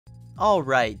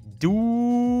Alright,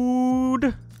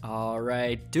 dude.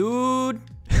 Alright, dude.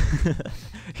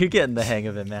 You're getting the hang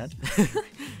of it, man.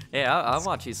 Yeah, I'll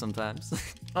watch you sometimes.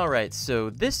 Alright,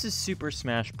 so this is Super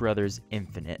Smash Bros.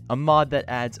 Infinite, a mod that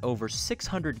adds over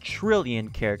 600 trillion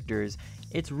characters.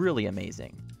 It's really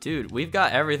amazing. Dude, we've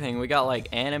got everything. We got like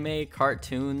anime,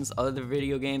 cartoons, other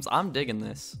video games. I'm digging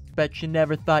this. Bet you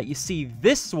never thought you'd see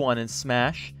this one in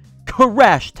Smash.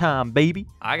 Crash time, baby.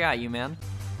 I got you, man.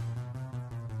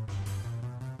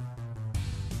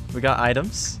 We got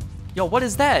items. Yo, what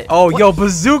is that? Oh, what? yo,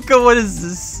 bazooka, what is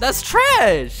this? That's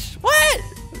trash. What?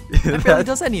 It barely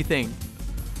does anything.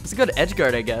 It's a good edge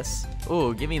guard, I guess.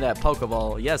 Ooh, give me that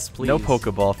Pokeball. Yes, please. No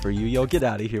Pokeball for you. Yo, get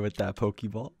out of here with that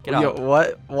Pokeball. Get Yo, out.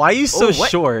 what? Why are you so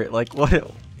short? Like, what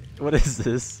is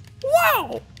this?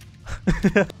 Wow.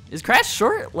 Is Crash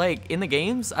short, like, in the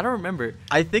games? I don't remember.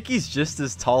 I think he's just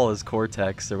as tall as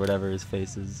Cortex or whatever his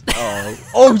face is. Oh,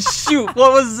 oh shoot,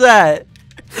 what was that?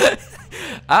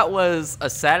 That was a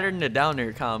Saturn to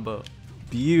Downer combo.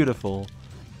 Beautiful.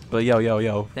 But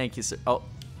yo. Thank you, sir. Oh.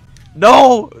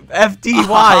 No! FDY!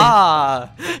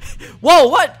 Ah. Whoa,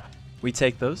 what? We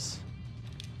take those.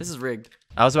 This is rigged.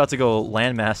 I was about to go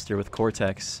Landmaster with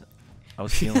Cortex. I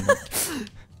was feeling it.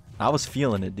 I was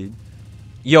feeling it, dude.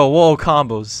 Yo, whoa,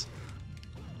 combos.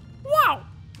 Wow.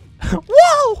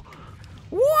 Whoa!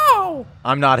 Wow.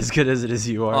 I'm not as good as it as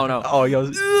you are. Oh, no. Oh,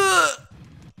 yo. Ugh.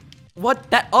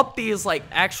 What? That up B is like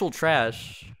actual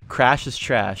trash. Crash is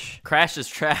trash. Crash is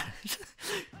trash.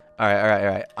 All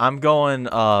right. I'm going,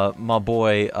 my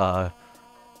boy,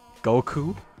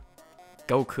 Goku.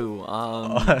 Goku.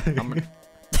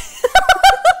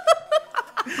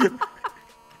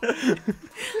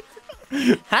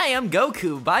 Hi, I'm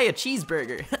Goku. Buy a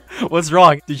cheeseburger. What's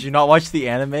wrong? Did you not watch the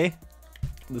anime?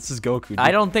 This is Goku, dude.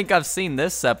 I don't think I've seen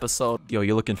this episode. Yo,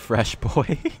 you're looking fresh,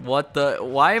 boy. What the?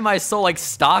 Why am I so like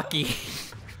stocky?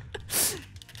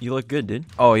 You look good, dude.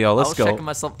 Oh, yo, let's go. I was checking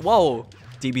myself. Whoa.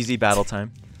 DBZ battle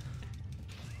time.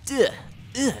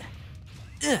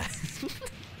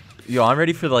 Yo, I'm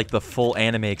ready for like the full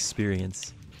anime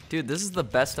experience. Dude, this is the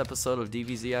best episode of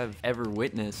DBZ I've ever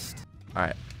witnessed. All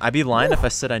right, I'd be lying if I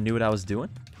said I knew what I was doing,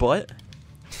 but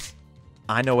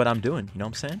I know what I'm doing. You know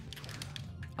what I'm saying?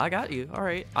 I got you. All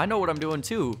right, I know what I'm doing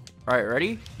too. All right,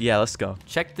 ready? Yeah, let's go.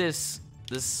 Check this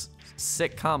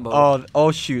sick combo.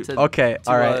 Oh shoot. Okay,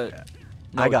 all right.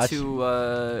 No, I got you.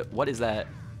 What is that?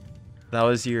 That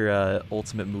was your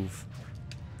ultimate move.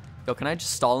 Yo, can I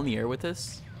just stall in the air with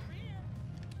this?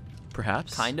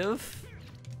 Perhaps. Kind of.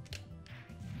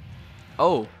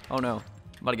 Oh no. I'm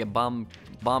about to get bombo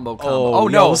combo. Oh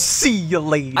no. Yo, see you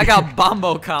later. I got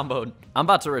bombo comboed. I'm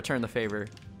about to return the favor.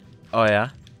 Oh yeah.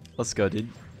 Let's go, dude.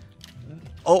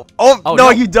 Oh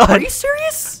no, you done. Are you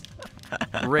serious?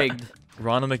 Rigged.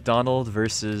 Ronald McDonald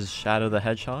versus Shadow the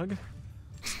Hedgehog.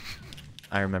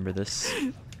 I remember this.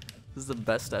 This is the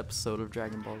best episode of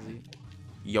Dragon Ball Z.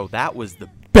 Yo, that was the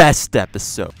best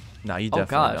episode. No, you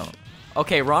definitely don't.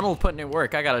 Okay, Ronald putting in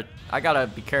work. I gotta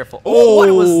be careful. Oh, what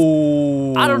it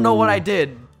was? I don't know what I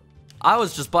did. I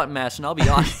was just button mashing. I'll be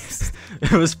honest.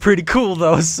 It was pretty cool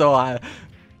though. So Are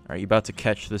you about to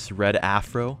catch this red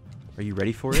afro? Are you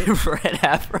ready for it? Red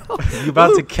afro. Are you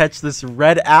about to catch this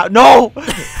red afro? No!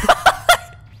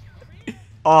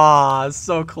 Aw,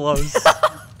 so close.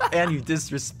 And you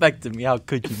disrespected me. How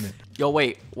could you, man? Yo,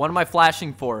 wait. What am I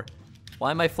flashing for?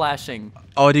 Why am I flashing?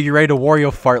 Oh, dude, you ready to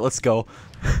Wario fart? Let's go.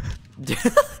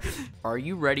 Are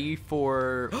you ready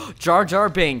for Jar Jar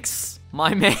Binks,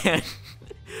 my man,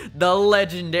 the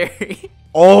legendary?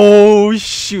 Oh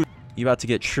shoot! You about to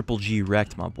get Triple G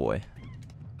wrecked, my boy.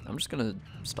 I'm just gonna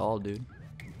stall, dude.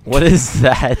 What is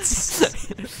that?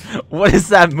 What is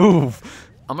that move?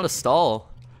 I'm gonna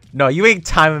stall. No, you ain't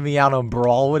timing me out on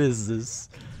Brawl. What is this?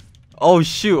 Oh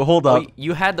shoot! Hold up. Wait,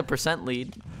 you had the percent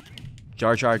lead.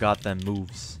 Jar Jar got them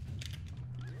moves.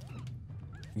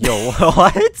 Yo,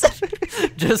 what?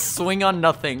 Just swing on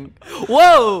nothing.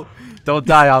 Whoa! Don't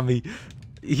die on me.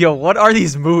 Yo, what are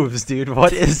these moves, dude?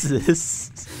 What is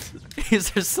this?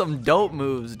 These are some dope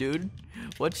moves, dude.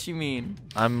 What you mean?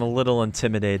 I'm a little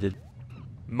intimidated.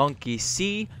 Monkey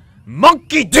see,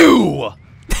 monkey do!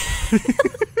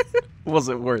 Was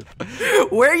it worth?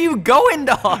 Where are you going,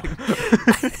 dog?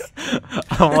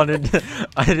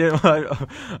 I didn't want,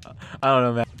 I don't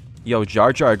know, man. Yo,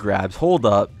 Jar Jar grabs. Hold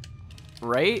up.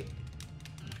 Right?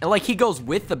 And like he goes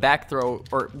with the back throw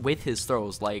or with his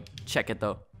throws. Like, check it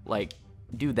though. Like,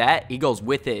 do that. He goes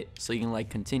with it so you can like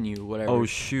continue whatever. Oh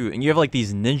shoot! And you have like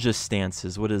these ninja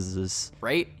stances. What is this?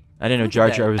 Right? I didn't know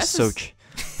Jar Jar was so.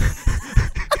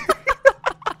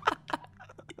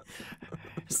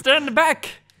 Stand back.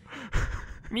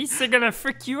 Misa gonna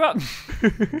frick you up.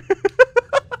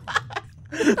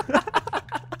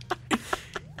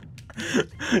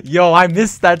 Yo, I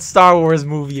missed that Star Wars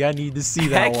movie. I need to see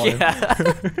that one.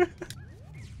 Yeah.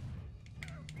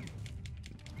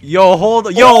 Yo, hold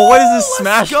on. Yo, what is this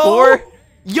Smash 4?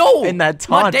 Yo, in that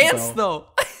taunt, my dance though.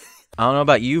 I don't know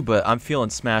about you, but I'm feeling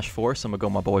Smash 4, so I'm gonna go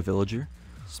my boy Villager.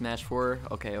 Smash 4.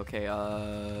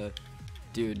 Okay.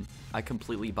 Dude, I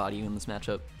completely body you in this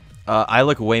matchup. I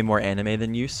look way more anime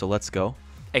than you, so let's go.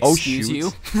 Excuse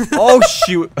you? Oh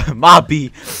shoot,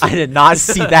 Mobby, I did not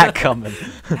see that coming.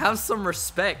 Have some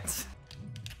respect.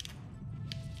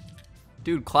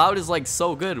 Dude, Cloud is like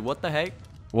so good. What the heck?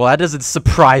 Well, that doesn't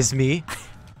surprise me.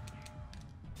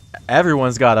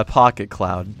 Everyone's got a pocket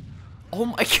Cloud. Oh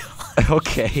my god.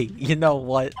 Okay, you know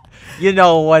what? You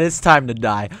know what? It's time to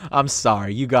die. I'm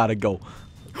sorry, you gotta go.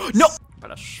 No!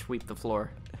 Better sweep the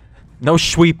floor. No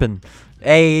sweeping.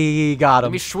 Hey, got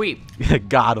him. Let me sweep.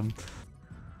 Got him.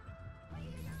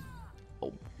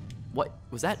 Oh, what?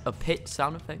 Was that a pit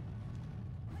sound effect?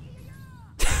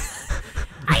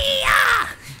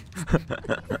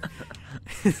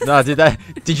 No,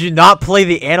 did you not play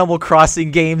the Animal Crossing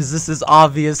games? This is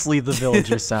obviously the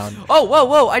villager sound. Oh,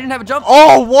 whoa, I didn't have a jump.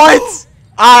 Oh, what?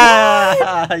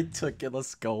 I took it.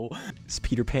 Let's go. It's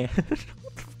Peter Pan.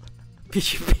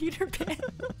 Peter Pan.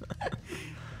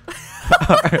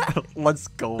 Alright, let's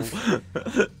go.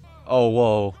 Oh,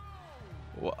 whoa.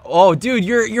 Oh, dude,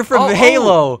 you're from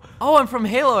Halo. Oh, I'm from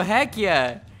Halo. Heck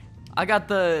yeah. I got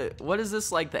the, what is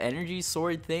this, like the energy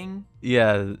sword thing?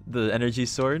 Yeah, the energy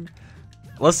sword.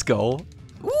 Let's go.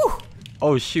 Woo!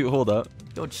 Oh shoot, hold up.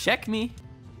 Yo, check me.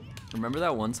 Remember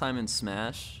that one time in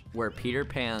Smash where Peter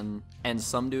Pan and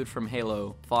some dude from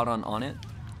Halo fought on it?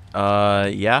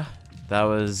 Yeah. That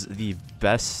was the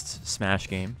best Smash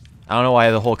game. I don't know why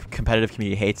the whole competitive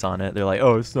community hates on it. They're like,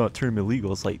 oh, it's not tournament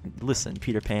legal. It's like, listen,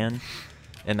 Peter Pan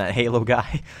and that Halo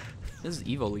guy. This is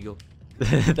Evo legal.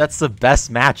 That's the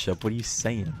best matchup. What are you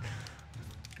saying?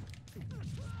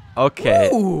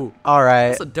 Okay. Ooh, alright.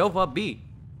 that's a dope up beat.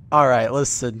 Alright,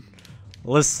 listen.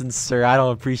 Listen, sir, I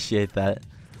don't appreciate that.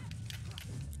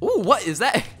 Ooh, what is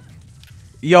that?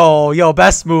 Yo,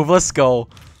 best move, let's go.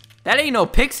 That ain't no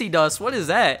pixie dust. What is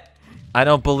that? I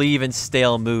don't believe in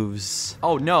stale moves.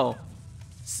 Oh, no.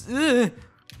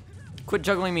 Quit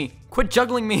juggling me. Quit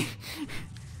juggling me.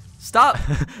 Stop.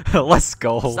 Let's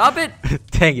go. Stop it.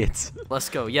 Dang it. Let's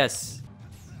go. Yes.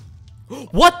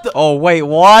 What the? Oh, wait,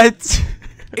 what?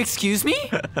 Excuse me?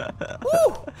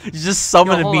 Woo. You just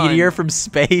summoned Yo, a meteor on. from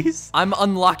space? I'm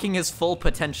unlocking his full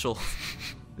potential.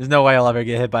 There's no way I'll ever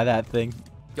get hit by that thing.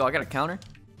 Yo, I got a counter.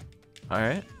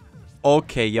 Alright.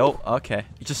 Okay, yo, okay.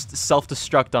 You just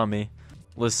self-destruct on me.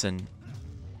 Listen,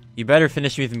 you better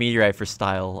finish me with meteorite for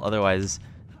style, otherwise,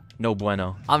 no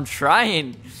bueno. I'm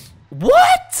trying.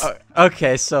 What?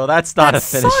 Okay, so that's not That a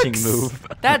finishing sucks. move.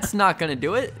 That's not gonna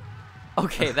do it.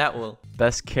 Okay, that will.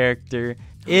 Best character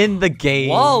in the game.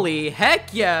 Wally,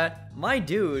 heck yeah, my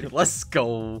dude. Let's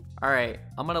go. All right,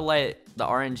 I'm gonna let the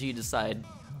RNG decide.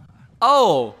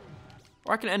 Oh,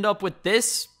 or I can end up with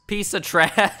this piece of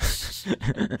trash.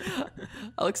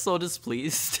 I look so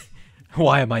displeased.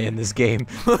 Why am I in this game?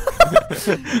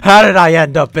 How did I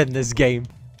end up in this game?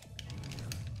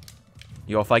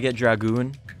 Yo, if I get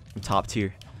Dragoon, I'm top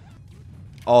tier.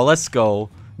 Oh, let's go.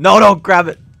 No, grab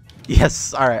it.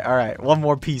 Yes, alright. One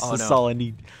more piece, that's all I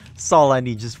need. That's all I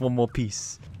need, just one more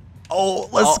piece. Oh,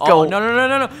 let's go. Oh,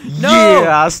 no.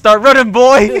 Yeah, start running,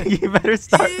 boy. You better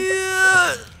start.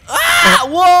 Yeah. Ah,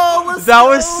 whoa, let's that go.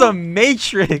 was some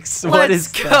Matrix. What Let's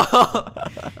is go.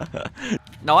 that?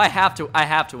 No, I have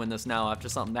to win this now after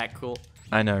something that cool.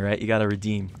 I know, right? You gotta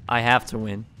redeem. I have to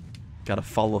win. Gotta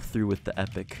follow through with the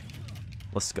epic.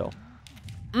 Let's go.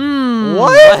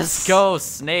 What? Let's go,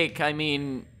 Snake. I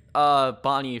mean,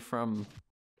 Bonnie from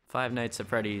Five Nights at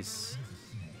Freddy's.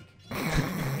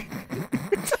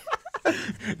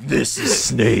 This is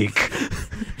Snake.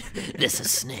 This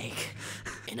is Snake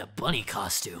in a bunny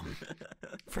costume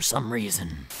for some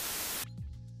reason.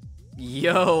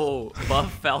 Yo,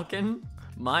 Buff Falcon,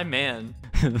 my man.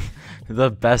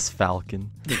 The best Falcon.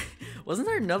 Wasn't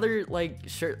there another like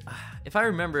shirt? If I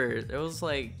remember, there was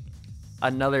like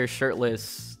another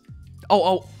shirtless.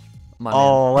 Oh, my man.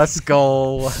 Oh, let's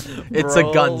go. It's a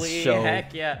guns show.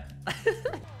 Heck yeah.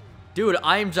 Dude,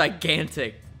 I'm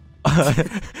gigantic.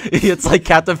 It's like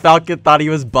Captain Falcon thought he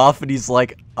was buff and he's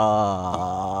like,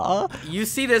 You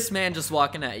see this man just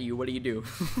walking at you, what do you do?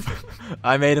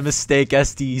 I made a mistake,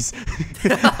 SDs.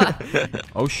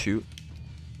 Oh shoot.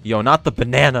 Yo, not the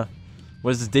banana.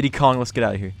 What is this, Diddy Kong? Let's get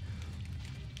out of here.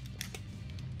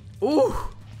 Ooh.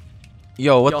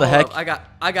 Yo, what the heck?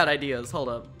 I got ideas. Hold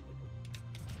up.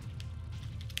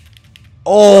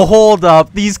 Oh, hold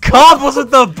up. These combos with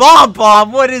the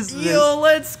bomb. What is this? Yo,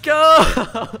 let's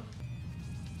go.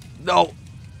 No.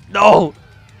 No.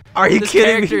 Are you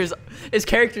kidding me? His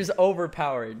character's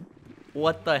overpowered.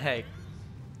 What the heck?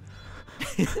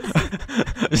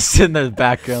 Just sitting in the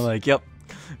background like, yep.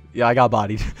 Yeah, I got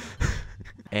bodied.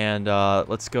 And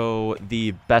let's go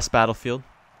the best battlefield.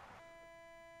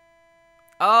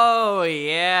 Oh,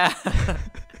 yeah.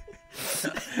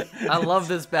 I love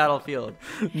this battlefield.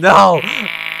 No.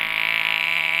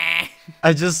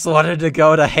 I just wanted to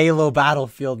go to Halo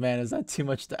Battlefield, man. Is that too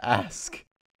much to ask?